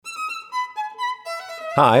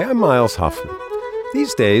Hi, I'm Miles Hoffman.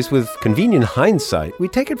 These days, with convenient hindsight, we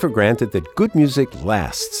take it for granted that good music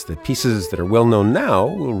lasts, that pieces that are well-known now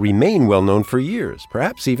will remain well-known for years,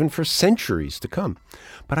 perhaps even for centuries to come.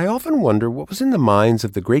 But I often wonder what was in the minds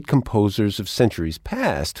of the great composers of centuries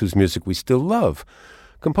past whose music we still love.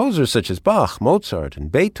 Composers such as Bach, Mozart,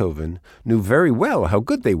 and Beethoven knew very well how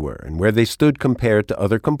good they were and where they stood compared to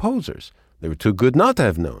other composers. They were too good not to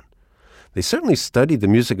have known. They certainly studied the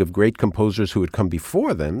music of great composers who had come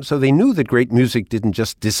before them, so they knew that great music didn't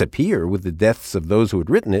just disappear with the deaths of those who had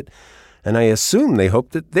written it, and I assume they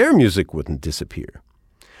hoped that their music wouldn't disappear.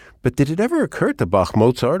 But did it ever occur to Bach,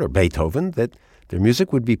 Mozart, or Beethoven that their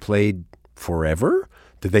music would be played forever?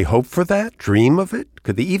 Did they hope for that, dream of it?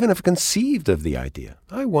 Could they even have conceived of the idea?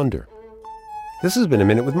 I wonder. This has been A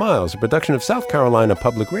Minute with Miles, a production of South Carolina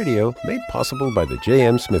Public Radio, made possible by the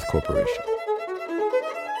J.M. Smith Corporation.